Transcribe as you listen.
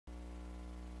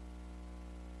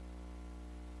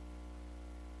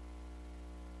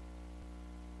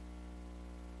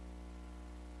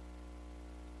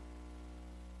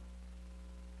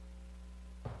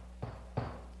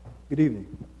Good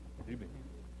evening. Good evening.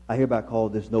 I hereby call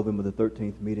this November the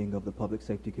 13th meeting of the Public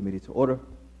Safety Committee to order.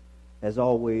 As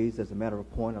always, as a matter of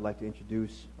point, I'd like to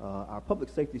introduce our public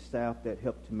safety staff that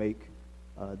help to make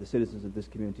the citizens of this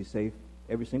community safe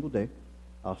every single day.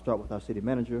 I'll start with our city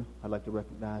manager. I'd like to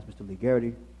recognize Mr. Lee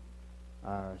Garrity,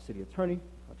 our city attorney,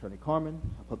 Attorney Carmen,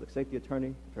 our public safety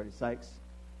attorney, Attorney Sykes.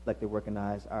 I'd like to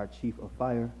recognize our chief of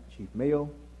fire, Chief Mayo.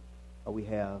 We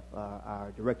have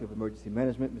our director of emergency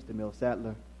management, Mr. Mill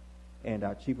Sadler, and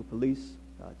our chief of police,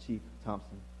 Chief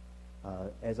Thompson.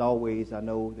 As always, I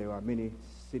know there are many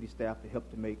city staff that help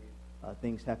to make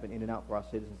things happen in and out for our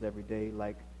citizens every day,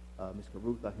 like Ms.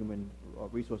 Caruth, our human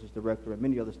resources director, and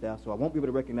many other staff. So I won't be able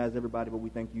to recognize everybody, but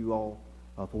we thank you all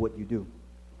for what you do.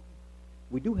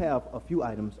 We do have a few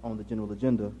items on the general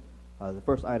agenda. The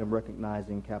first item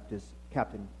recognizing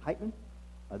Captain Heitman.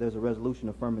 There's a resolution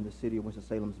affirming the city of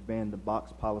Winston-Salem's ban the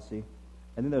box policy.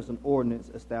 And then there's an ordinance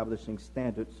establishing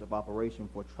standards of operation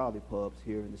for trolley pubs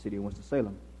here in the city of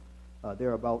Winston-Salem. There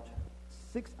are about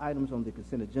 6 items on the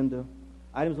consent agenda.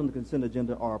 Items on the consent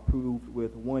agenda are approved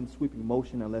with one sweeping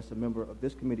motion unless a member of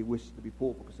this committee wishes to be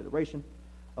pulled for consideration.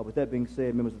 With that being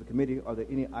said, members of the committee, are there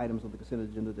any items on the consent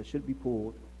agenda that should be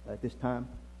pulled at this time?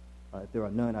 If there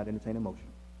are none, I'd entertain a motion.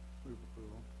 Move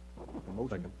approval. A motion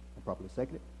Second. and properly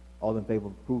seconded. All in favor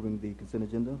of approving the consent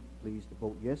agenda, please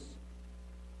vote yes.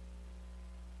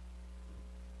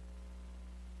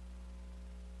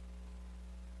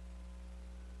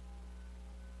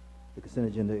 The consent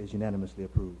agenda is unanimously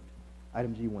approved.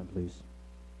 Item G1, please.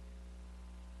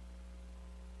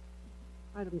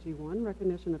 Item G1,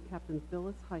 recognition of Captain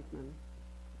Phyllis Heitman.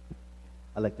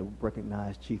 I'd like to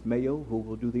recognize Chief Mayo, who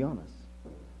will do the honors.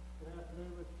 Good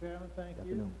afternoon, Mr. Chairman. Thank Good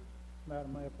you. afternoon.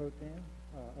 Madam Mayor Pro Tem,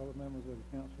 other members of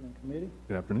the council and committee.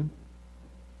 Good afternoon.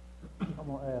 I'm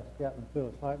going to ask Captain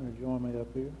Phyllis Heitman to join me up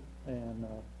here. And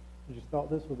I just thought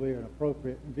this would be an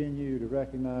appropriate venue to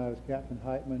recognize Captain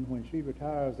Heitman when she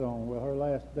retires on, well, her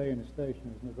last day in the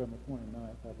station is November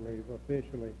 29th, I believe.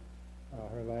 Officially,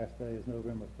 her last day is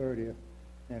November 30th.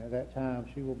 And at that time,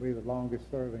 she will be the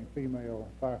longest-serving female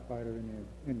firefighter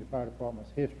in the fire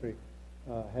department's history,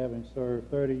 having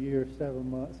served 30 years, 7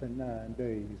 months, and 9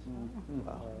 days.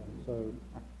 So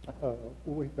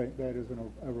we think that is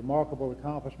a remarkable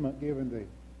accomplishment given the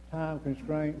time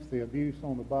constraints, the abuse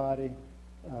on the body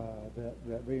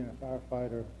that being a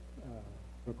firefighter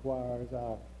requires.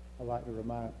 I like to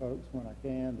remind folks when I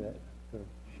can that the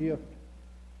shift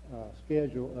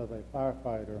schedule of a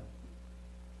firefighter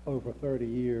over 30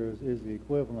 years is the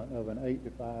equivalent of an 8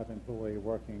 to 5 employee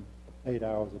working 8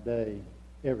 hours a day,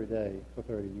 every day for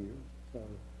 30 years. So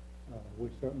we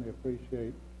certainly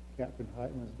appreciate Captain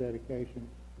Heitman's dedication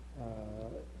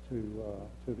to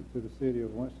the city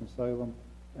of Winston-Salem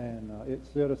and its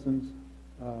citizens.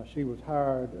 She was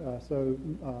hired, so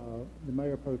the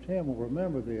Mayor Pro Tem will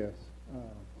remember this.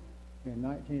 In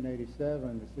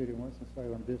 1987, the city of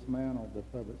Winston-Salem dismantled the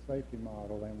public safety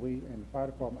model, and the fire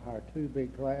department hired 2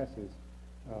 big classes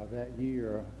that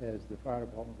year as the fire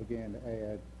department began to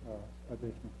add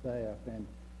additional staff. And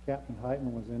Captain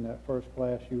Heitman was in that first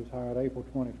class. She was hired April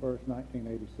 21st,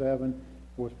 1987,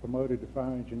 was promoted to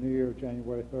fire engineer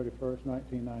January 31st,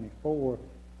 1994,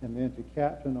 and then to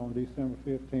captain on December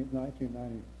 15th,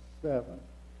 1997.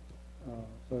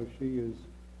 So she is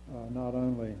not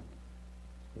only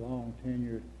long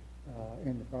tenured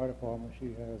in the fire department,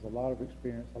 she has a lot of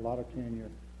experience, a lot of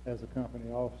tenure as a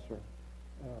company officer.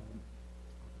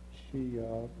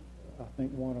 I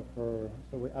think one of her,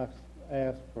 I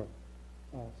asked for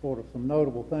sort of some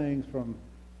notable things from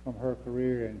her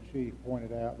career, and she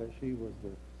pointed out that she was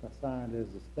assigned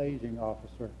as the staging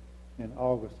officer in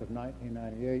August of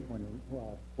 1998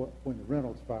 when the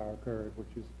Reynolds fire occurred,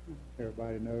 which is,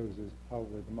 everybody knows, is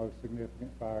probably the most significant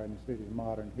fire in the city's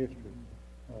modern history.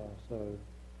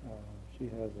 She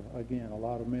has, again, a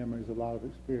lot of memories, a lot of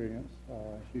experience.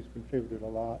 She's contributed a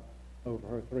lot over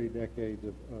her 3 decades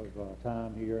of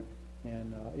time here.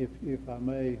 And if I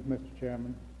may, Mr.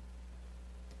 Chairman,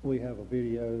 we have a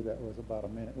video that was about a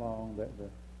minute long that the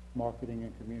Marketing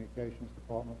and Communications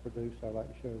Department produced. I'd like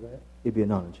to show that. It'd be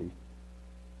an honor, Chief.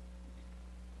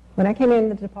 When I came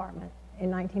into the department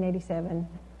in 1987,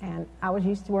 and I was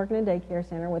used to working in a daycare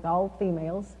center with all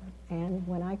females, and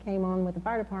when I came on with the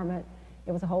fire department,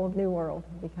 it was a whole new world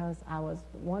because I was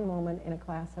one woman in a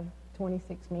class of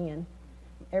 26 men.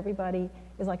 Everybody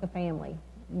is like a family.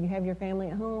 You have your family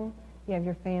at home, you have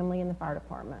your family in the fire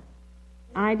department.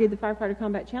 I did the Firefighter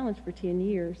Combat Challenge for 10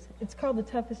 years. It's called the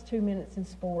toughest 2 minutes in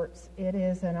sports. It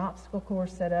is an obstacle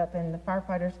course set up, and the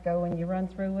firefighters go and you run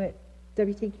through it.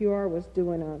 WTQR was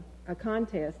doing a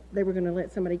contest. They were going to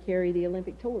let somebody carry the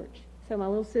Olympic torch. So my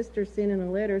little sister sent in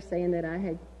a letter saying that I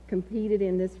had competed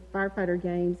in this firefighter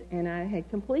games and I had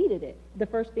completed it, the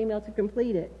first female to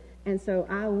complete it. And so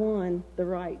I won the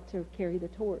right to carry the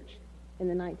torch in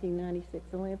the 1996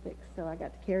 Olympics. So I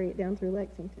got to carry it down through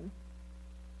Lexington.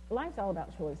 Life's all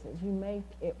about choices. You make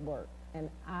it work. And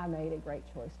I made a great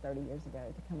choice 30 years ago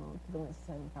to come on to the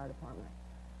Winston-Salem Fire Department.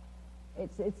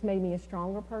 It's made me a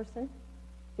stronger person,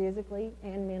 physically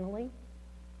and mentally.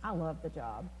 I love the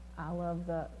job. I love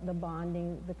the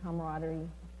bonding, the camaraderie.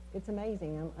 It's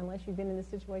amazing. Unless you've been in this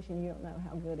situation, you don't know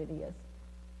how good it is.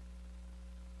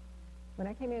 When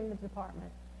I came into the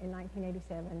department in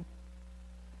 1987,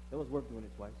 It was worth doing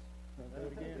it twice. Do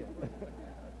it again.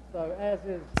 So as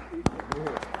is,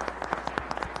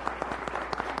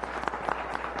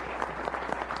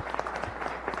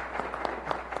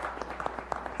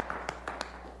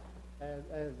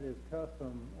 as is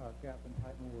custom, Captain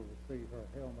Heitman will receive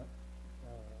her helmet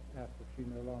after she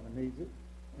no longer needs it,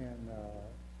 and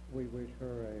we wish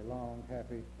her a long,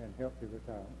 happy, and healthy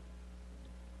retirement.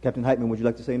 Captain Heitman, would you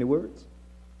like to say any words?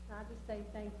 I just say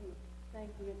thank you. Thank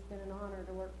you. It's been an honor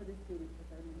to work for this city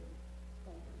for 30 years.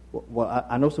 Thank you. Well,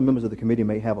 I know some members of the committee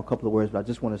may have a couple of words, but I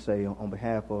just want to say on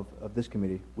behalf of this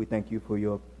committee, we thank you for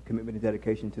your commitment and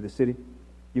dedication to the city.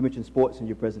 You mentioned sports in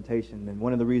your presentation, and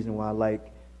one of the reasons why I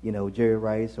like, Jerry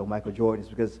Rice or Michael Jordan is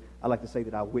because I like to say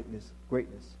that I witnessed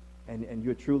greatness, and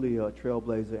you're truly a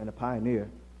trailblazer and a pioneer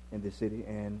in this city,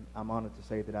 and I'm honored to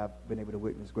say that I've been able to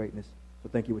witness greatness. So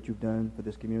thank you for what you've done for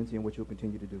this community and what you'll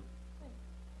continue to do.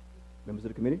 Members of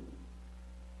the committee,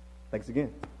 thanks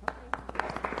again.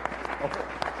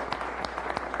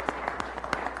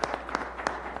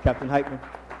 Captain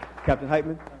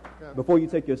Heitman, before you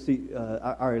take your seat,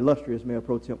 our illustrious Mayor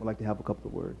Pro Tem would like to have a couple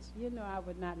of words. You know I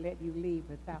would not let you leave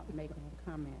without making a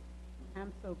comment.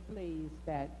 I'm so pleased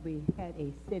that we had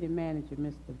a city manager,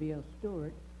 Mr. Bill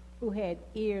Stewart, who had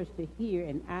ears to hear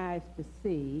and eyes to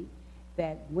see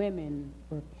that women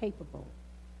were capable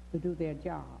to do their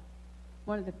job.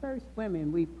 One of the first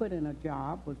women we put in a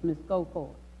job was Miss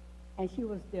Goforth, and she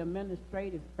was the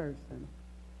administrative person.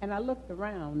 And I looked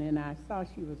around and I saw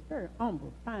she was a very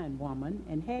humble, fine woman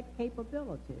and had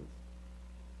capabilities.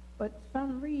 But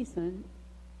some reason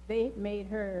they made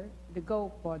her to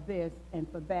go for this and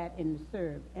for that and to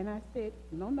serve. And I said,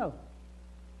 no.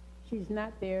 She's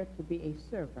not there to be a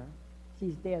server.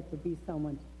 She's there to be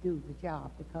someone to do the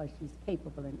job because she's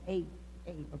capable and able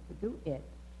to do it.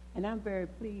 And I'm very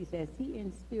pleased as he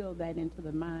instilled that into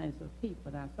the minds of people.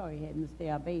 And I saw he had Mr.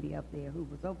 Al-Beatty up there who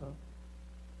was over.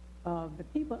 The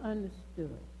people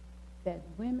understood that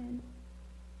women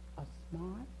are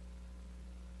smart,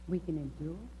 we can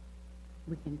endure,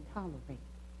 we can tolerate.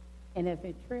 And as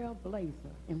a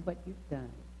trailblazer in what you've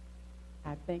done,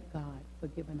 I thank God for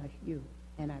giving us you,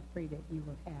 and I pray that you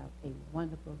will have a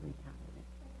wonderful retirement.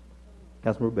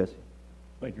 Councilmember Bessie.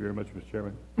 Thank you very much, Mr.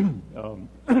 Chairman.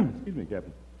 Excuse me,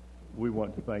 Captain. We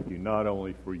want to thank you not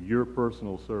only for your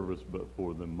personal service, but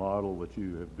for the model that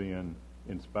you have been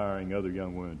inspiring other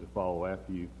young women to follow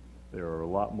after you. There are a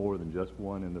lot more than just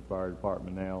one in the fire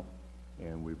department now,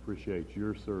 and we appreciate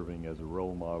your serving as a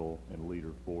role model and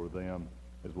leader for them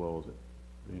as well as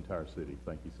the entire city.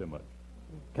 Thank you so much.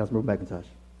 Councilmember McIntosh.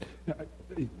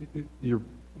 You're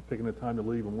picking the time to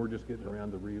leave, and we're just getting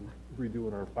around to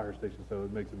redoing our fire station, so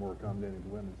it makes it more accommodating to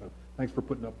women. So thanks for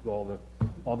putting up with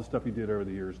all the stuff you did over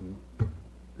the years, and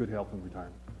good health and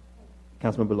retirement.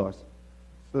 Councilmember Larson.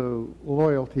 So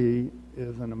loyalty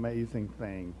is an amazing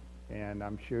thing, and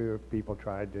I'm sure people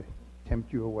tried to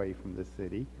tempt you away from the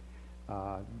city,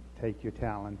 take your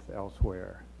talents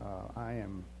elsewhere. I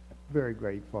am very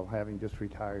grateful, having just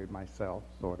retired myself,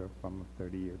 sort of, from a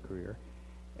 30-year career,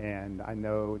 and I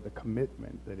know the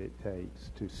commitment that it takes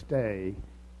to stay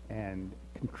and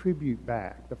contribute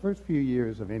back. The first few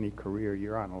years of any career,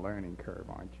 you're on a learning curve,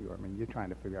 aren't you? I mean, you're trying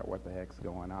to figure out what the heck's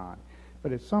going on.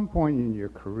 But at some point in your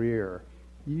career,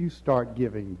 you start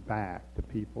giving back to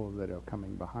people that are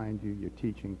coming behind you. You're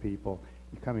teaching people.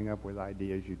 You're coming up with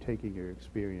ideas. You're taking your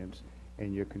experience,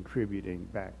 and you're contributing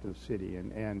back to the city.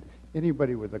 And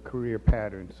anybody with a career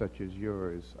pattern such as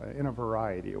yours, in a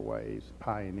variety of ways,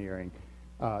 pioneering,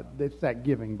 it's that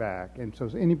giving back. And so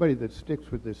anybody that sticks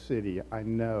with this city, I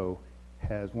know,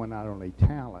 has not only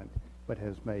talent, but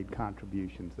has made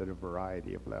contributions at a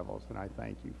variety of levels. And I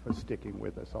thank you for sticking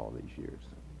with us all these years.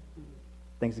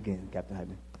 Thanks again, Captain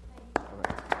Heitman. All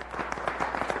right.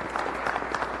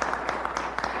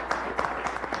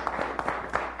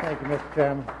 Thank you, Mr.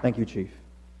 Chairman. Thank you, Chief.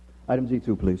 Item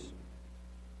G2, please.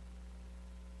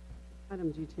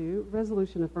 Item G2,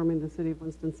 resolution affirming the City of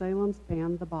Winston-Salem's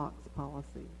ban the box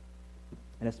policy.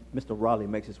 And as Mr. Raleigh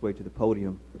makes his way to the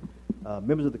podium,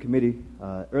 Members of the committee,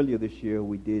 earlier this year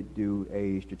we did do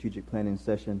a strategic planning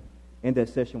session. In that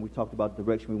session we talked about the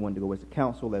direction we wanted to go as a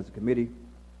council, as a committee.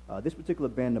 This particular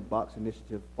Ban the Box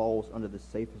initiative falls under the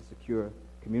Safe and Secure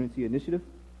Community Initiative,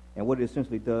 and what it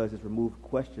essentially does is remove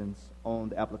questions on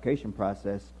the application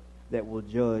process that will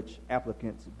judge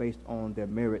applicants based on their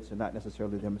merits and not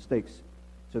necessarily their mistakes.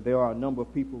 So there are a number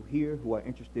of people here who are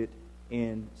interested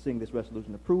in seeing this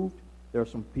resolution approved. There are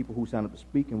some people who signed up to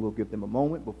speak, and we'll give them a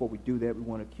moment. Before we do that, we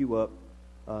want to queue up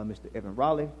Mr. Evan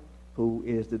Raleigh, who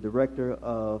is the Director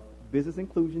of Business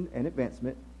Inclusion and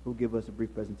Advancement, who will give us a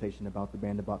brief presentation about the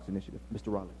Ban the Box initiative.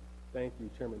 Mr. Raleigh. Thank you,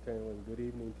 Chairman Taylor, and good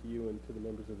evening to you and to the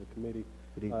members of the committee.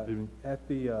 Good evening. At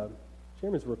the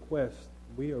Chairman's request,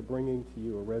 we are bringing to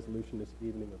you a resolution this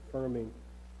evening affirming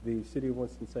the City of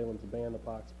Winston-Salem's Ban the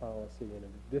Box policy, and in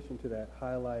addition to that,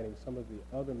 highlighting some of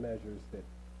the other measures that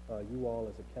you all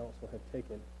as a council have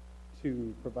taken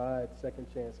to provide second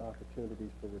chance opportunities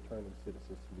for returning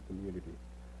citizens to the community.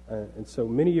 And so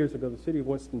many years ago, the City of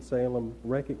Winston-Salem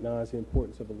recognized the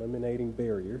importance of eliminating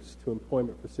barriers to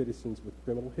employment for citizens with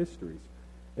criminal histories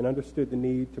and understood the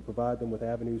need to provide them with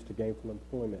avenues to gainful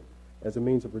employment as a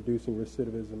means of reducing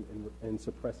recidivism and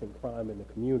suppressing crime in the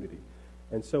community.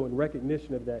 And so in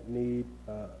recognition of that need,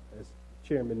 as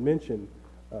Chairman mentioned,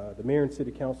 the Mayor and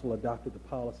City Council adopted the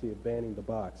policy of banning the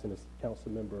box, and as the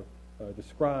council member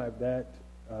described, that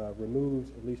removes,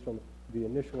 at least on the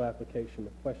initial application,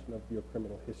 the question of your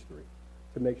criminal history,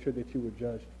 to make sure that you were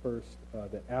judged first,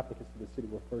 that applicants to the city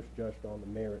were first judged on the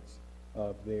merits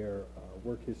of their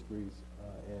work histories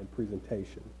and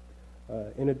presentation.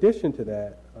 In addition to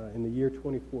that, in the year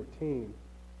 2014,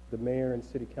 the Mayor and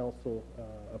City Council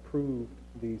approved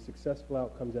the Successful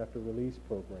Outcomes After Release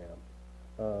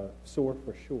program, SOAR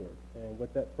for short. And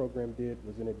what that program did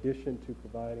was, in addition to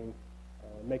providing,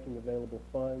 making available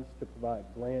funds to provide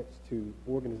grants to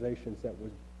organizations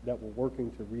that were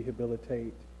working to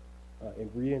rehabilitate and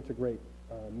reintegrate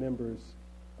members,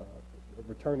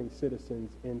 returning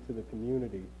citizens into the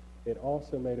community, it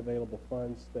also made available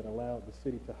funds that allowed the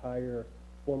city to hire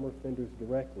former offenders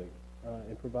directly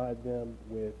and provide them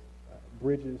with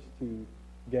bridges to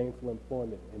gainful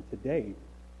employment. And to date,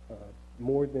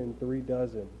 more than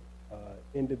 36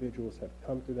 individuals have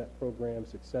come through that program,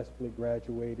 successfully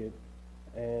graduated,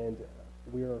 and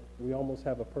we almost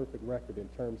have a perfect record in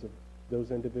terms of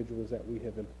those individuals that we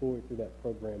have employed through that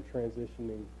program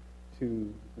transitioning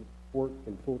to work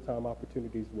in full-time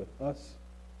opportunities with us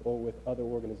or with other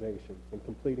organizations and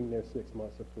completing their 6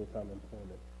 months of full-time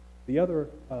employment. The other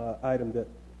item that,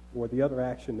 or the other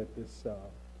action that this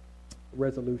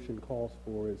resolution calls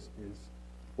for is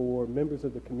for members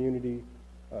of the community,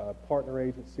 partner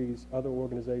agencies, other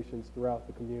organizations throughout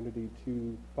the community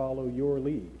to follow your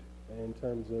lead in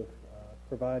terms of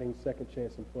providing second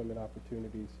chance employment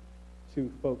opportunities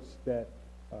to folks that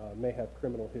may have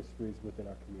criminal histories within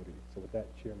our community. So with that,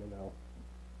 Chairman, I'll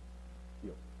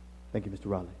yield. Thank you, Mr.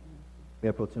 Raleigh.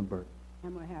 Mayor Pro Tem Burke.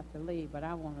 I'm going to have to leave, but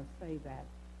I want to say that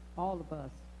all of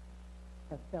us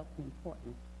have felt the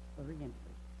importance of reentry.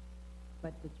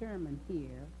 But the chairman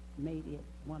here made it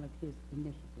one of his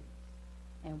initiatives,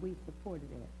 and we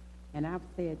supported it. And I've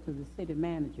said to the city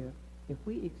manager, if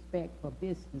we expect for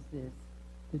businesses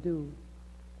to do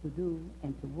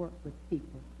and to work with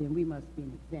people, then we must be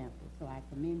an example. So I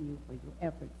commend you for your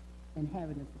efforts in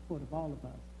having the support of all of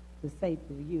us to say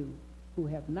to you who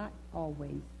have not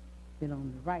always been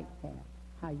on the right path,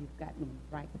 how you've gotten on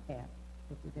the right path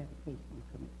with your dedication and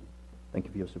commitment. Thank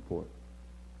you for your support.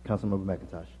 Councilmember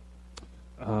McIntosh.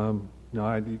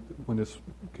 No, when this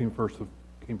came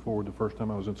forward the first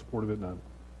time, I was in support of it, and I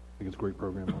think it's a great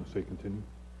program. I want to see it continue.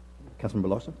 Councilmember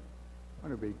Larson. I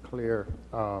want to be clear.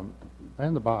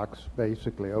 Ban the Box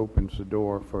basically opens the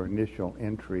door for initial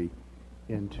entry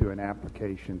into an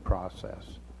application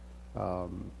process.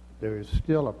 There is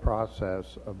still a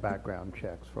process of background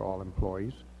checks for all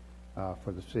employees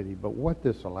for the city, but what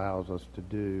this allows us to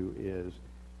do is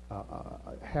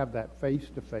have that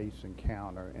face-to-face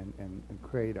encounter and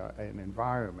create an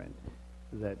environment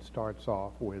that starts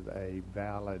off with a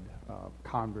valid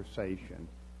conversation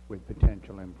with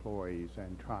potential employees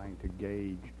and trying to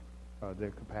gauge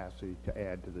their capacity to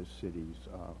add to the city's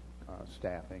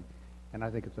staffing. And I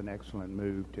think it's an excellent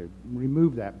move to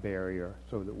remove that barrier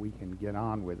so that we can get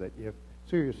on with it. If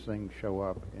serious things show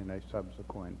up in a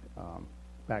subsequent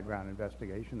background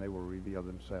investigation, they will reveal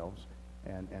themselves,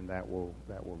 and that will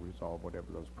resolve whatever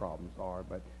those problems are,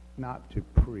 but not to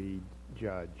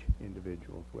prejudge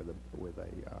individuals with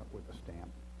a stamp.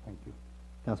 Thank you.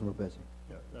 Councilmember Bessie.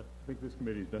 Yeah, I think this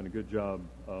committee has done a good job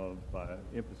by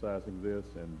emphasizing this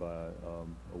and by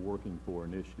working for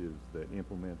initiatives that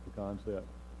implement the concept.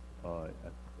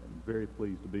 I'm very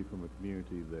pleased to be from a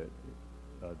community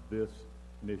that this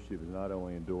initiative is not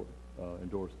only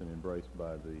endorsed and embraced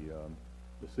by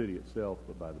the city itself,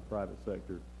 but by the private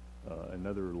sector.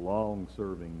 Another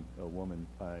long-serving woman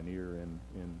pioneer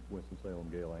in Winston-Salem,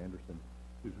 Gail Anderson,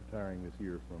 who's retiring this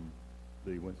year from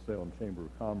the Winston-Salem Chamber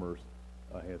of Commerce,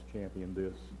 has championed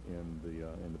this in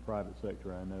the private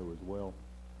sector, I know, as well.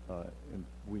 And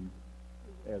we,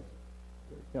 as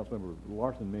Councilmember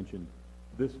Larson mentioned,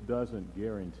 this doesn't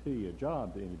guarantee a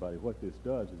job to anybody. What this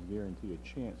does is guarantee a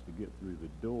chance to get through the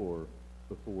door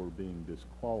before being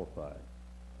disqualified.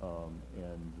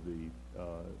 And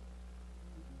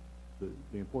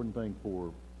the important thing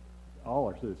for all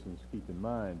our citizens to keep in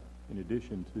mind, in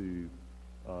addition to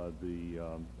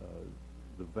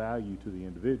the value to the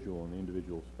individual and the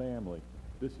individual's family,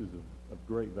 this is of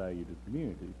great value to the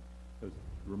community. Because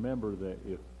remember that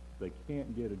if they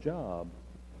can't get a job,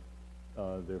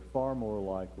 they're far more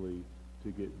likely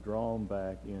to get drawn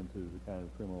back into the kind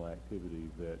of criminal activity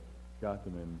that got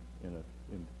them in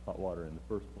hot water in the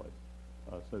first place.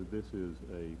 So this is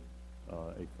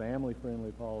a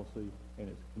family-friendly policy, and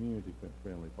it's a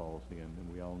community-friendly policy, and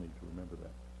we all need to remember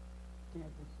that.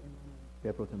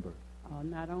 Yeah, Pro Tem Burke.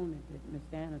 Not only did Ms.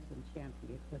 Anderson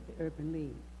champion it, but the Urban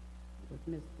League with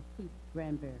Mr. Keith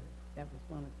Granberry. That was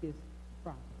one of his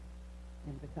projects.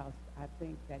 And because I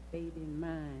think that they didn't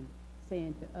mind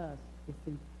saying to us, it's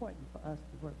important for us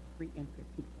to work with free entry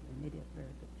people, and they did a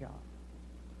very good job.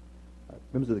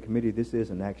 Members of the committee, this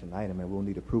is an action item, and we'll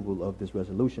need approval of this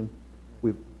resolution.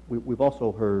 We've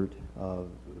also heard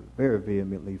very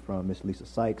vehemently from Ms. Lisa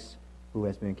Sykes, who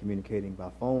has been communicating by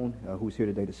phone, who's here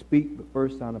today to speak, but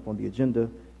first sign up on the agenda,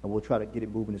 and we'll try to get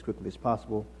it moving as quickly as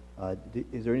possible.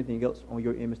 Is there anything else on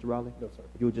your end, Mr. Riley? No, sir.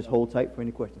 If you'll just hold tight for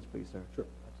any questions, please, sir. Sure.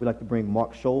 We'd like to bring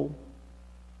Mark Scholl.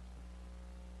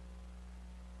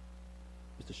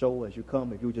 Mr. Scholl, as you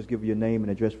come, if you'll just give your name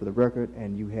and address for the record,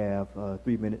 and you have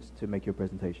 3 minutes to make your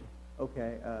presentation.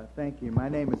 Okay, thank you. My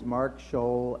name is Mark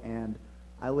Scholl, and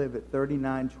I live at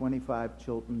 3925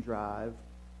 Chilton Drive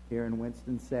here in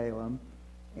Winston-Salem,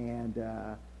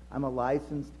 and I'm a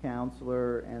licensed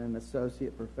counselor and an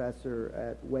associate professor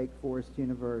at Wake Forest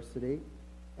University,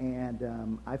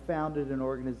 and I founded an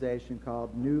organization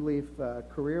called New Leaf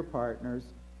Career Partners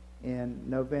in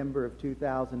November of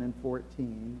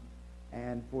 2014,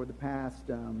 and for the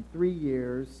past 3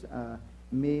 years,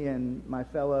 me and my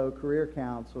fellow career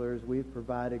counselors, we've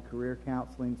provided career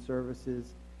counseling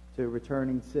services to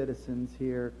returning citizens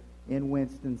here in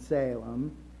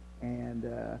Winston-Salem.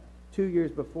 And 2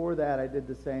 years before that, I did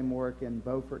the same work in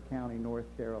Beaufort County, North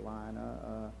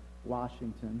Carolina,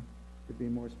 Washington, to be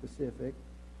more specific.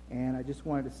 And I just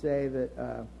wanted to say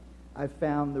that I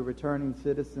found the returning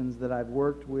citizens that I've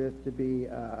worked with to be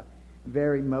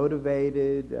very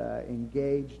motivated,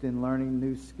 engaged in learning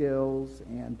new skills,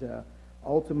 and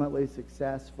ultimately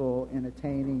successful in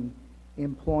attaining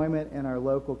employment in our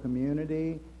local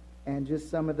community. And just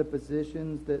some of the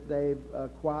positions that they've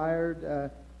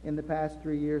acquired in the past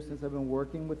 3 years since I've been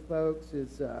working with folks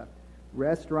is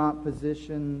restaurant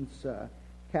positions,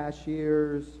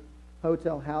 cashiers,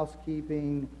 hotel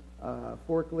housekeeping,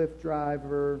 forklift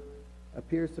driver, a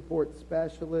peer support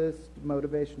specialist,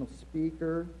 motivational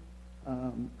speaker,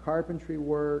 carpentry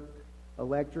work,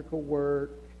 electrical work,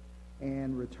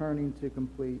 and returning to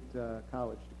complete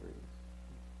college degrees.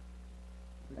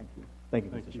 Thank you. Thank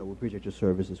you, Mr. Scholl. We appreciate your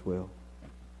service as well.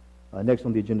 Next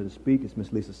on the agenda to speak is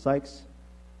Ms. Lisa Sykes.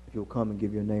 If you'll come and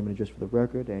give your name and address for the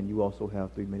record, and you also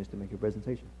have 3 minutes to make your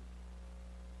presentation.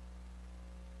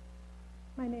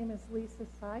 My name is Lisa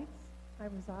Sykes. I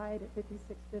reside at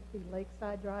 5650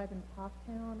 Lakeside Drive in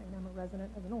Toptown, and I'm a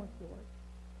resident of the North Ward.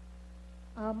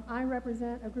 I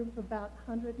represent a group of about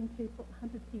 100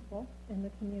 people in the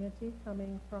community,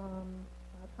 coming from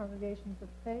congregations of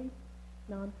faith,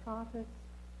 nonprofits,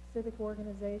 civic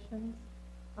organizations,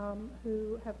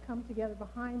 who have come together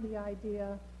behind the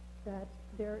idea that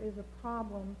there is a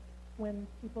problem when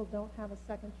people don't have a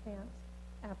second chance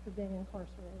after being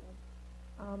incarcerated.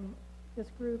 This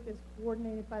group is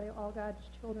coordinated by the All God's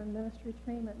Children Ministry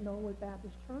team at Knollwood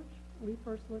Baptist Church. We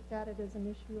first looked at it as an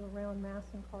issue around mass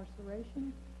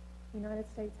incarceration. The United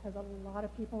States has a lot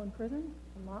of people in prison,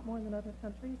 a lot more than other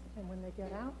countries, and when they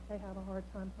get out, they have a hard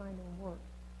time finding work.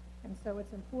 And so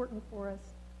it's important for us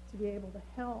to be able to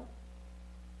help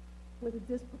with a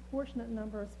disproportionate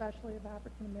number, especially of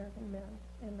African American men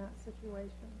in that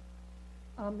situation.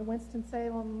 The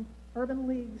Winston-Salem Urban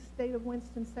League State of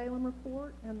Winston-Salem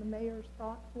report and the mayor's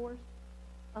thought force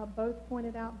both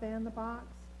pointed out Ban the Box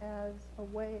as a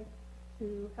way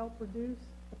to help reduce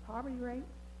the poverty rate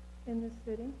in this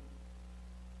city.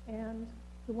 And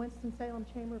the Winston-Salem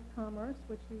Chamber of Commerce,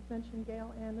 which you've mentioned,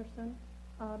 Gail Anderson.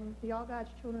 The All God's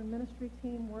Children Ministry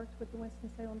team worked with the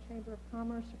Winston-Salem Chamber of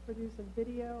Commerce to produce a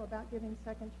video about giving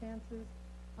second chances.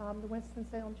 The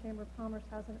Winston-Salem Chamber of Commerce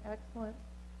has an excellent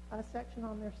section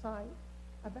on their site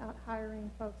about hiring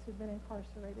folks who've been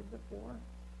incarcerated before.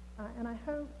 And I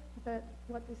hope that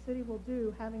what the city will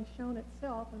do, having shown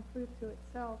itself and proved to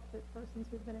itself that persons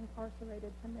who've been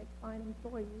incarcerated can make fine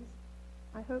employees,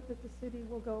 I hope that the city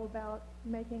will go about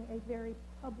making a very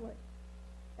public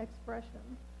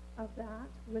expression of that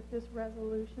with this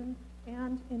resolution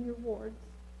and in your wards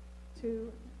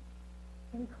to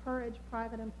encourage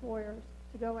private employers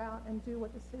to go out and do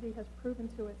what the city has proven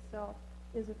to itself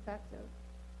is effective.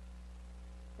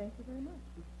 Thank you very much.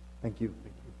 Thank you.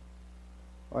 Thank you.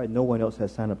 All right, no one else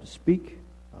has signed up to speak.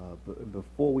 But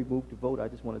before we move to vote, I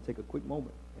just want to take a quick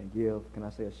moment and give, can I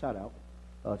say, a shout out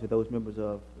to those members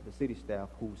of the city staff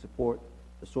who support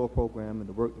the SOAR program and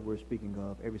the work that we're speaking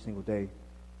of every single day.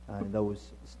 And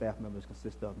those staff members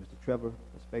consist of Mr. Trevor,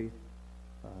 Ms. Faith,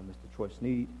 Mr. Troy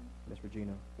Sneed, Ms.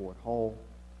 Regina Ford Hall,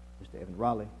 Mr. Evan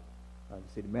Raleigh,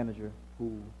 the city manager,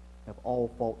 who have all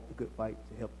fought the good fight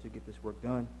to help to get this work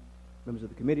done. Members of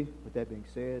the committee, with that being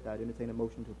said, I'd entertain a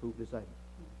motion to approve this item.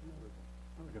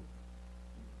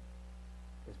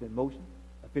 It's been motioned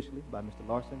officially by Mr.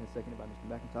 Larson and seconded by Mr.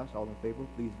 McIntosh. All in favor,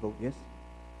 please vote yes.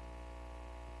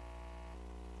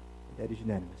 That is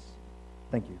unanimous.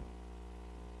 Thank you.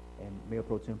 And Mayor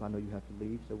Pro Tem, I know you have to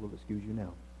leave, so we'll excuse you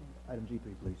now. Item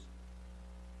G3, please.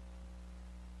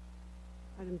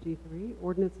 Item G3,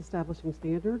 ordinance establishing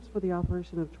standards for the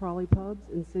operation of trolley pubs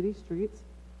in city streets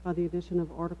by the addition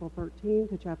of Article 13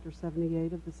 to Chapter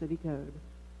 78 of the City Code.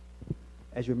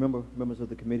 As you remember, members of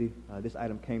the committee, this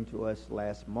item came to us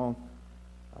last month.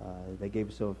 They gave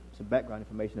us some background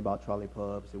information about trolley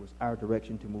pubs. It was our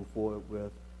direction to move forward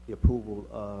with the approval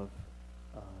of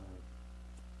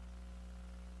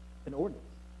an ordinance.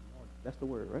 That's the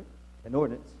word, right? An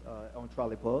ordinance on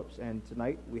trolley pubs. And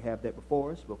tonight we have that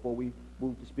before us. Before we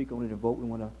move to speak on it and vote, we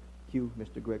want to cue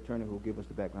Mr. Greg Turner, who will give us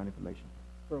the background information.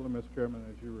 Certainly, Mr. Chairman,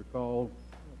 as you recall,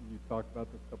 you talked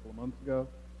about this a couple of months ago.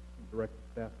 We directed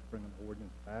staff to bring an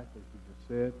ordinance back, as you just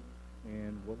said.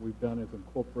 And what we've done is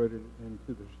incorporated it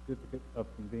into the Certificate of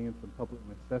Convenience and Public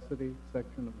Necessity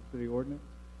section of the city ordinance,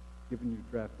 giving you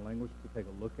draft language to take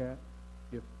a look at.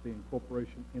 If the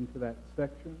incorporation into that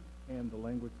section and the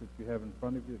language that you have in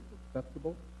front of you is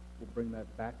acceptable, we'll bring that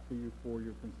back to you for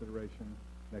your consideration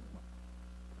next month.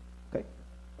 Okay.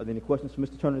 Are there any questions for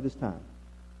Mr. Turner this time?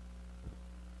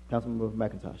 Councilmember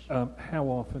McIntosh. How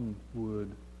often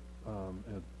would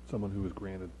someone who is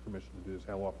granted permission to do this,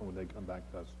 how often would they come back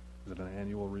to us? Is it an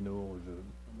annual renewal, or is it?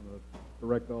 I'm going to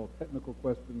direct all technical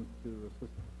questions to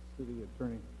Assistant City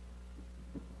Attorney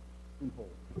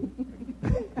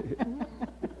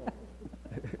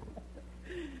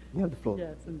You have the floor.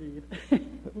 Yes, indeed.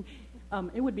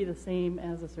 It would be the same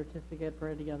as a certificate for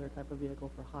any other type of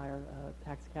vehicle for hire,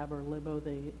 taxi cab or limo.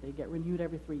 They get renewed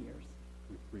every 3 years.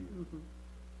 Every 3 years. Mm-hmm.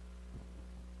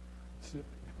 So,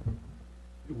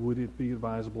 would it be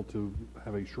advisable to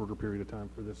have a shorter period of time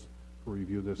for this, to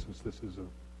review this, since this is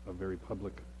a very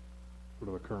public sort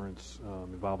of occurrence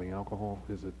involving alcohol?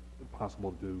 Is it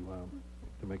possible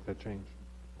to make that change?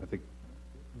 I think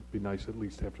it'd be nice at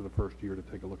least after the first year to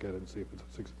take a look at it and see if it's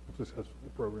a successful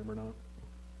program or not.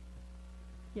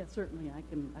 Yeah, certainly. I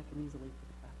can easily put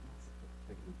it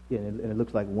back. Yeah, and it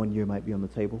looks like 1 year might be on the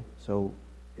table. So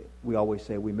we always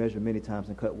say we measure many times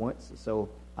and cut once. So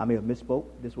I may have misspoke.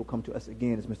 This will come to us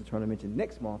again, as Mr. Turner mentioned,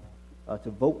 next month to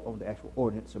vote on the actual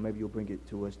ordinance. So maybe you'll bring it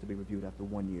to us to be reviewed after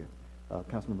 1 year.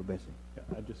 Councilmember Bessie.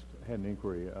 Yeah, I just had an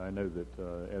inquiry. I know that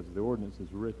as the ordinance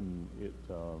is written, it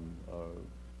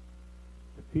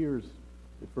appears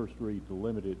at first read to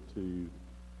limit it to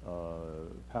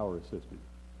power-assisted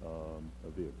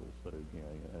vehicles. So,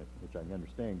 which I can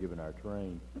understand given our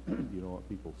terrain. You don't want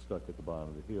people stuck at the bottom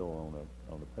of the hill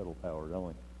on a pedal powered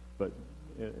only. But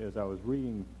as I was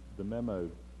reading the memo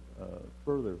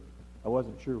further, I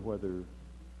wasn't sure whether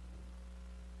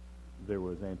there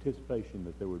was anticipation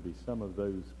that there would be some of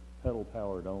those pedal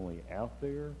powered only out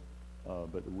there,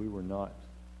 but we were not.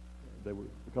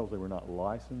 Because they were not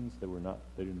licensed. They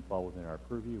didn't fall within our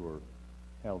purview, or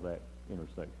how that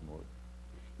intersection worked.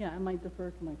 Yeah, I might defer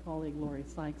to my colleague Lori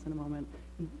Sykes in a moment,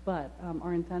 but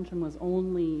our intention was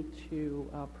only to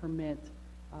permit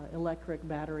electric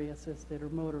battery-assisted or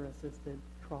motor-assisted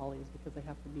trolleys because they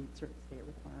have to meet certain state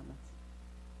requirements.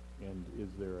 And is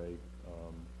there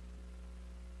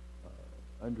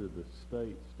under the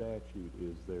state statute,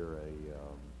 is there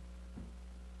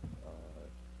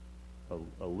a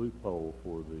a loophole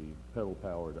for the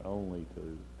pedal-powered only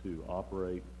to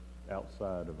operate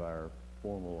outside of our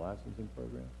formal licensing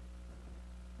program?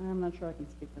 I'm not sure I can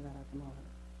speak to that at the moment.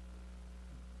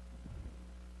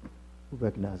 We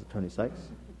recognize Attorney Sykes.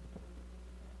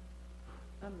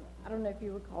 I don't know if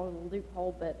you would call it a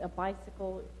loophole, but a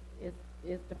bicycle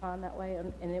is defined that way,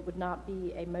 and it would not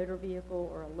be a motor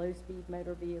vehicle or a low-speed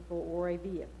motor vehicle or a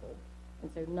vehicle. And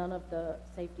so none of the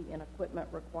safety and equipment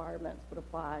requirements would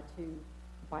apply to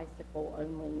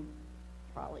bicycle-only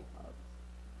trolley pubs.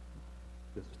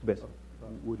 Yes, Mr. Bessie.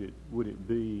 Would it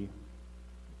be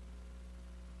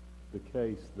the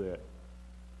case that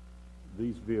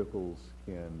these vehicles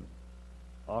can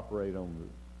operate on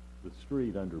the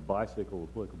street under bicycle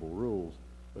applicable rules,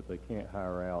 but they can't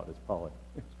hire out as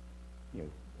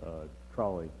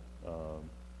trolley,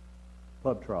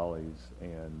 pub trolleys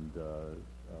and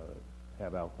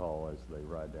have alcohol as they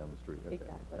ride down the street? Okay.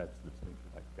 Exactly. That's the distinction.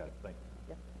 I got it. Thank you.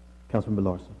 Yes. Councilman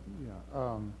Larson.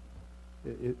 Yeah,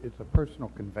 it's a personal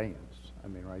conveyance. I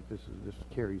mean, right, this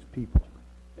carries people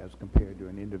as compared to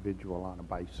an individual on a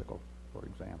bicycle, for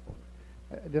example.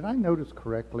 Did I notice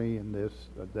correctly in this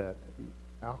that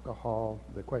alcohol,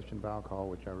 the question of alcohol,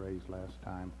 which I raised last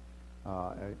time,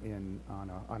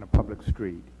 on a public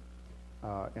street,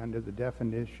 under the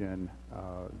definition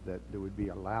that there would be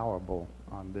allowable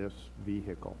on this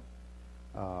vehicle,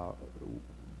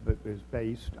 but is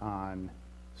based on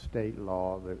state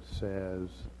law that says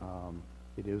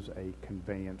it is a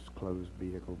conveyance closed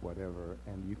vehicle, whatever,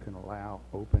 and you can allow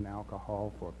open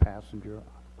alcohol for a passenger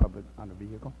on a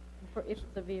vehicle? If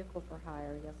it's a vehicle for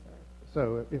hire, yes, sir.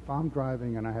 So if I'm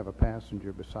driving and I have a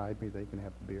passenger beside me, they can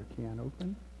have a beer can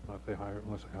open? Unless they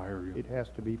hire you. It has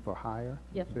to be for hire?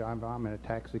 Yes. So I'm in a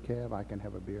taxi cab, I can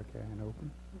have a beer can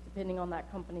open? Depending on that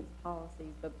company's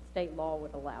policies, but state law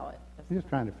would allow it. I'm just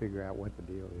trying to figure out what the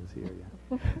deal is here,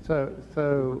 yeah. It's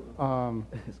going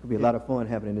to be a lot of fun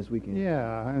happening this weekend.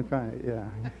 Yeah, I'm trying, yeah.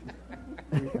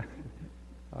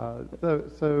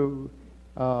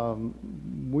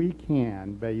 We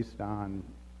can, based on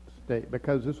state,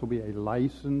 because this will be a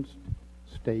licensed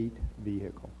state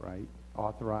vehicle, right?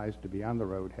 Authorized to be on the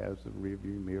road, has the rear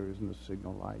view mirrors and the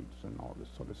signal lights and all this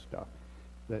sort of stuff.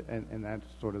 And that's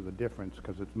sort of the difference,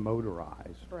 because it's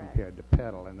motorized compared to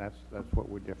pedal, and that's what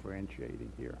we're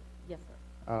differentiating here. Yes, sir.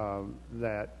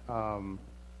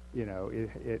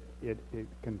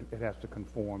 It has to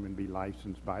conform and be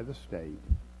licensed by the state,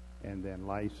 and then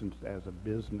licensed as a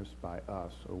business by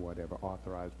us or whatever,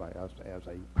 authorized by us as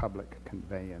a public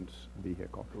conveyance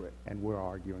vehicle. Correct. And we're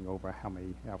arguing over how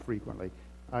frequently.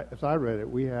 As I read it,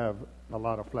 we have a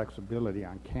lot of flexibility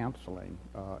on canceling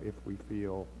if we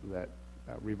feel that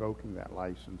revoking that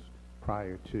license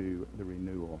prior to the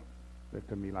renewal. That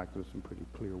to me, like, there's some pretty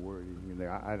clear wording in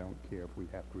there. I don't care if we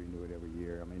have to renew it every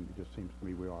year. I mean, it just seems to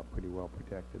me we are pretty well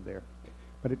protected there.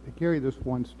 But to carry this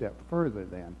one step further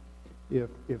then,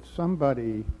 if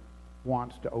somebody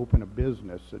wants to open a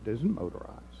business that isn't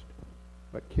motorized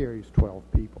but carries 12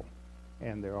 people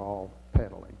and they're all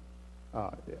pedaling,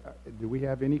 do we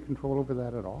have any control over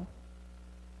that at all?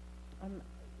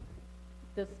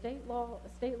 The state law,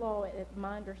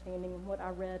 my understanding and what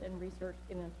I read and researched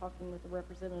and in talking with the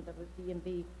representative of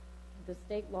DMV, the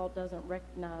state law doesn't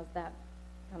recognize that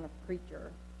kind of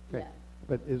creature yet.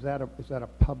 But is that a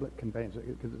public conveyance?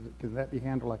 Can that be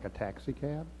handled like a taxi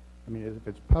cab? I mean, if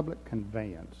it's public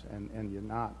conveyance and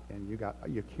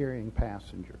you're carrying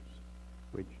passengers,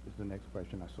 which is the next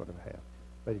question I sort of have.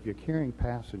 But if you're carrying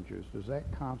passengers, does that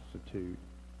constitute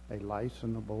a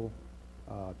licensable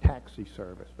taxi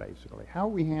service, basically? How are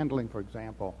we handling, for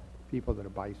example, people that are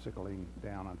bicycling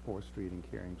down on 4th Street and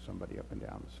carrying somebody up and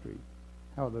down the street?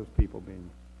 How are those people being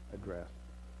addressed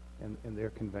in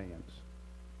their conveyance?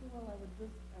 Well, I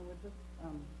would just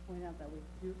point out that we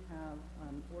do have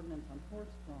an ordinance on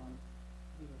horse-drawn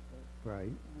vehicles. Right.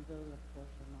 And those, of course,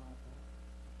 are not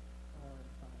powered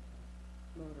by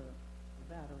motor or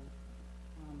battery.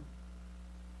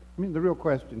 I mean, the real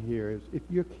question here is, if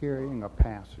you're carrying a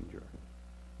passenger,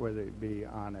 whether it be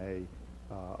on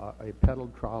a pedal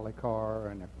trolley car,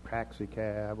 and a taxi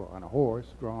cab, or on a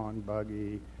horse-drawn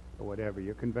buggy, or whatever,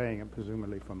 you're conveying it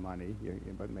presumably for money,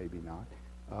 but maybe not.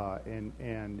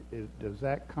 Does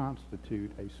that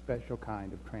constitute a special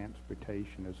kind of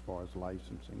transportation as far as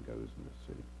licensing goes in the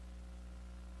city?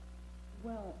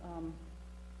 Well,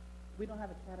 we don't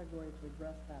have a category to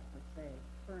address that per se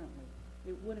currently.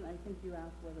 It wouldn't. I think you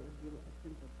asked whether it would be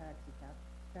akin to a taxi cab.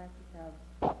 Taxi cabs,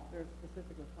 there are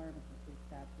specific requirements in state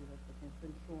statute as against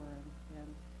insurance and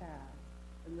tax,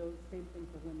 and those same things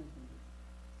for limousines.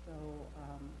 So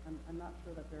I'm not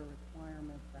sure that there are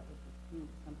requirements that would dispute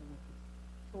something which is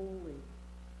solely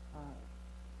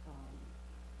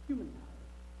human power,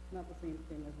 not the same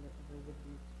thing as there would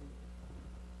be to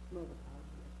motor power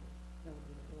vehicles. That would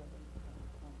be the order.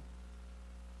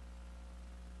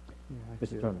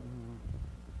 Mr. Turner.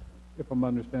 If I'm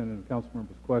understanding the council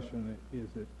member's question, is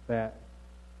it that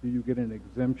do you get an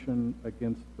exemption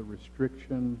against the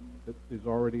restriction that is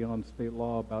already on state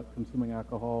law about consuming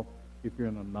alcohol if you're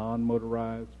in a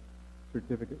non-motorized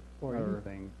certificate? Or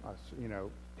anything, you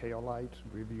know, tail lights,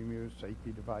 rearview mirrors,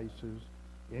 safety devices,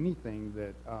 anything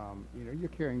that, you know, you're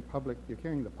carrying the public.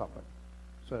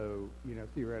 So, you know,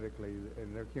 theoretically,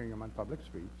 and they're carrying them on public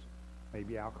streets,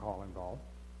 maybe alcohol involved.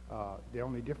 The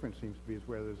only difference seems to be is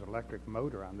whether there's an electric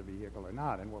motor on the vehicle or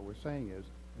not. And what we're saying is,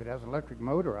 if it has an electric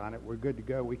motor on it, we're good to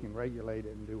go. We can regulate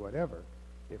it and do whatever.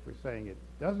 If we're saying it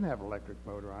doesn't have an electric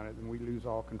motor on it, then we lose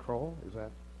all control. Is that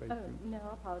basically? No,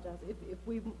 I apologize.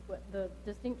 The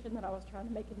distinction that I was trying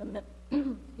to make in the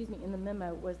excuse me, in the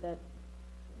memo was that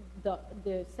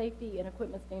the safety and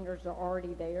equipment standards are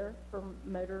already there for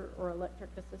motor or electric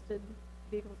assisted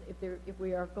vehicles. If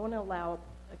we are going to allow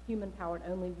a human powered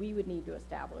only, we would need to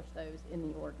establish those in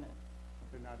the ordinance.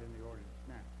 They're not in the ordinance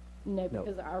now. No,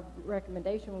 because our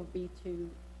recommendation would be to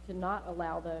not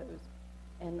allow those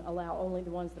and allow only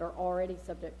the ones that are already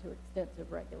subject to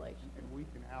extensive regulation. And we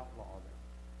can outlaw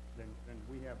them. Then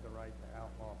we have the right to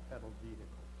outlaw pedal vehicles.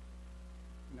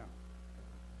 No.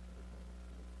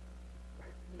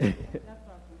 That's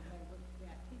what I was going to say. What the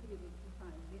activity that you're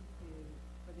trying to get to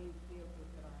for these vehicles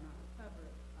that are not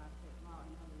covered by state law,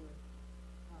 in other words,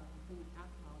 consuming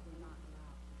alcohol, they're not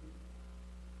allowed to do that.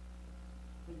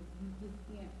 So you just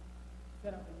can't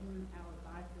set up a human-powered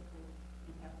bicycle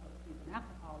and have folks drinking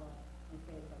alcohol up and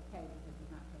say it's okay because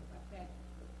it's not covered by statute.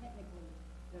 But technically,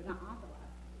 they're not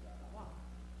authorized to do that by law.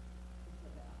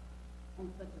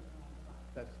 On such a small device.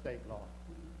 That's state law.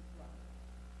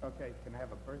 Okay, can I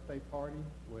have a birthday party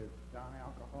with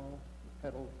non-alcohol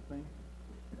pedal thing?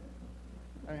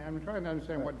 I mean, I'm trying to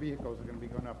understand what vehicles are going to be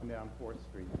going up and down 4th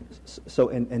Street. So,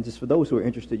 and just for those who are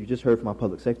interested, you just heard from our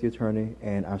public safety attorney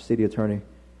and our city attorney,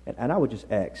 and I would just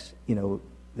ask, you know,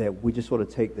 that we just sort of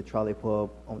take the trolley pub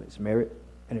on its merit,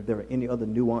 and if there are any other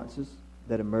nuances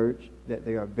that emerge, that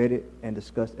they are vetted and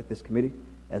discussed at this committee,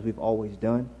 as we've always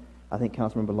done. I think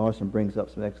Councilmember Larson brings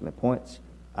up some excellent points.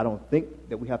 I don't think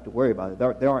that we have to worry about it.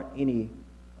 There aren't any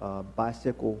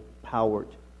bicycle-powered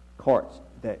carts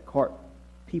that cart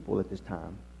people at this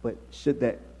time. But should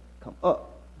that come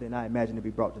up, then I imagine it'd be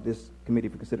brought to this committee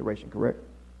for consideration, correct?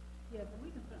 Yes, and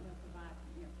we can certainly provide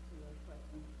some answers to those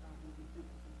questions.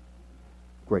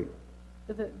 Great.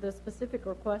 The specific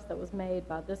request that was made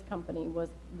by this company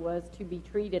was to be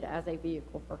treated as a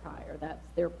vehicle for hire. That's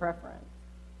their preference.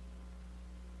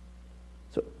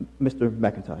 So, Mr.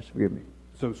 McIntosh, forgive me.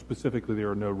 So specifically, there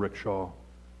are no rickshaw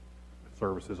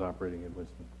services operating in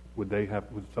Winston.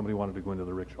 Would somebody wanted to go into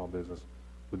the rickshaw business,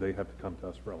 would they have to come to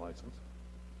us for a license?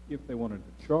 If they wanted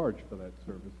to charge for that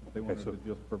service, if they wanted to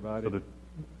just provide it. So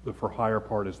the for hire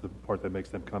part is the part that makes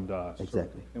them come to us.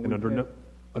 Exactly. And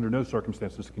under no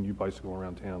circumstances can you bicycle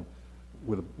around town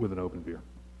with an open beer,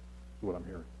 is what I'm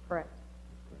hearing. Correct.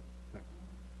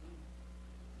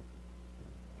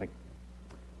 Thank you.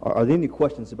 Are there any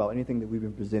questions about anything that we've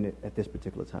been presented at this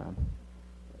particular time?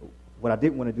 What I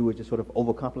didn't want to do is just sort of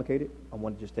overcomplicate it. I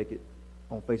want to just take it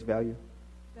on face value.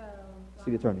 So,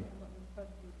 City Attorney. We're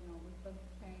supposed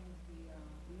to change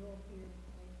the mule here,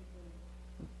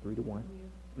 basically. 3 to 1.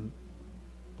 Mm-hmm.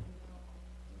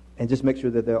 And just make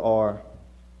sure that there are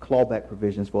clawback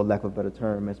provisions, for lack of a better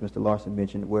term, as Mr. Larson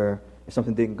mentioned, where if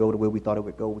something didn't go the way we thought it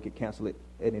would go, we could cancel it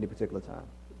at any particular time.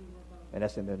 And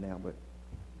that's in there now, but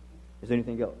is there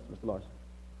anything else, Mr. Larson?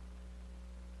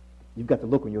 You've got the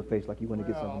look on your face like you want to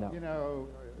get something out. You know,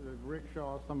 the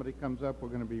rickshaw, somebody comes up, we're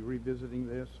going to be revisiting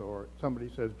this, or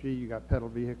somebody says, gee, you got pedal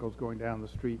vehicles going down the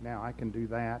street now, I can do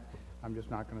that. I'm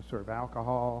just not going to serve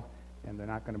alcohol, and they're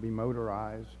not going to be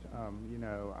motorized. You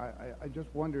know, I just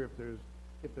wonder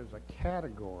if there's a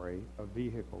category of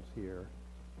vehicles here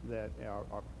that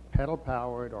are pedal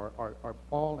powered or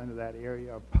fall into that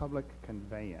area of public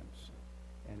conveyance.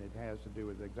 And it has to do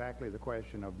with exactly the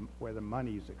question of where the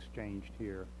money's exchanged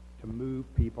here to move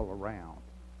people around,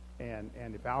 and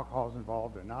if alcohol is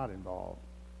involved or not involved.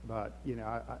 But you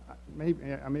know,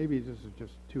 maybe this is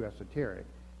just too esoteric,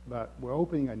 but we're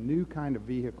opening a new kind of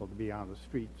vehicle to be on the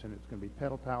streets, and it's going to be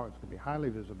pedal powered, it's going to be highly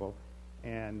visible,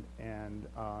 and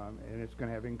it's going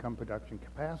to have income production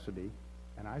capacity,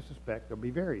 and I suspect there'll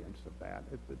be variants of that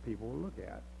people will look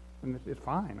at, and it's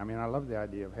fine. I mean, I love the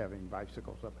idea of having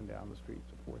bicycles up and down the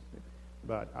streets, of course.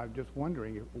 But I'm just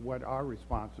wondering what our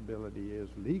responsibility is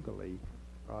legally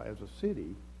as a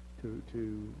city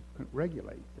to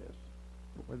regulate this.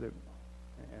 whether,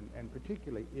 and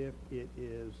particularly if it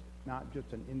is not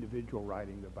just an individual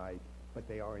riding the bike, but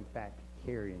they are in fact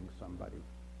carrying somebody.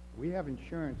 We have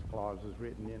insurance clauses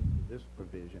written into this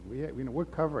provision. We're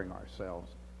covering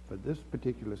ourselves for this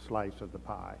particular slice of the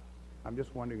pie. I'm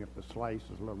just wondering if the slice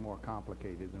is a little more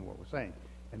complicated than what we're saying.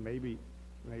 And maybe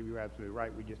you're absolutely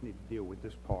right. We just need to deal with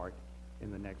this part in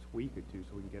the next week or two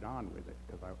so we can get on with it,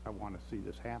 because I want to see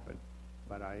this happen.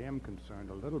 But I am concerned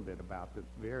a little bit about the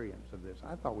variance of this.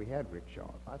 I thought we had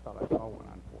rickshaws. I thought I saw one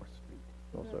on 4th Street.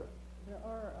 No, sir. There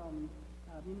are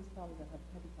municipalities that have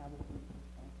heavy travel vehicles,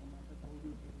 and I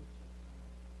believe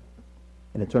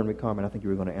And Attorney Carmen, I think you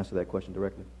were going to answer that question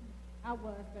directly. I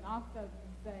was, but also to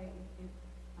say,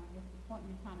 I guess the point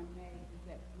you kind of made is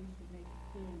that we should make it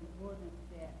clear in the ordinance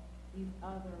that these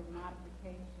other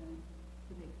modifications,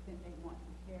 to the extent they want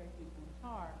to carry people in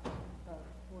charge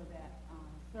for that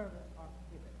service, are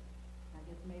prohibited. I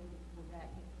guess maybe will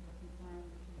that get to the concern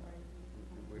that you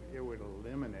raised? It would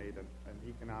eliminate an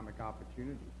economic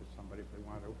opportunity for somebody if they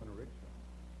wanted to open a rickshaw.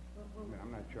 I mean,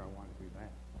 I'm not sure I want to do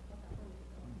that.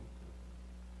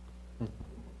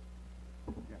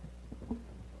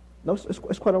 No,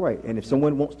 it's quite all right. And if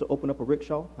someone wants to open up a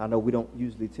rickshaw, I know we don't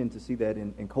usually tend to see that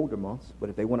in colder months, but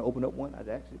if they want to open up one,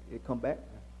 it'd come back.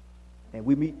 And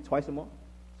we meet twice a month,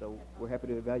 so we're happy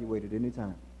to evaluate it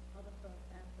anytime. Other folks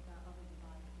asked about other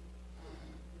devices.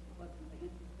 Wasn't the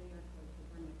interest there to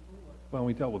bring it forward? Well,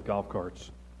 we dealt with golf carts.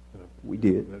 We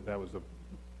did. That was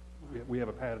we have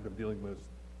a pattern of dealing with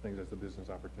things as the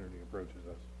business opportunity approaches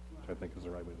us, which I think is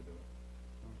the right way to do it.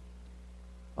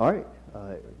 All right.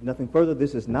 Nothing further.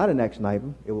 This is not an action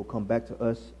item. It will come back to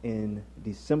us in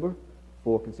December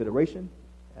for consideration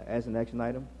as an action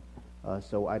item.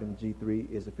 So item G3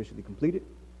 is officially completed.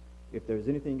 If there's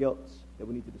anything else that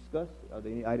we need to discuss, are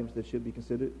there any items that should be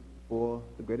considered for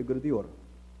the greater good of the order?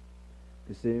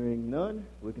 Considering none,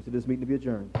 we'll consider this meeting to be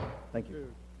adjourned. Thank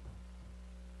you.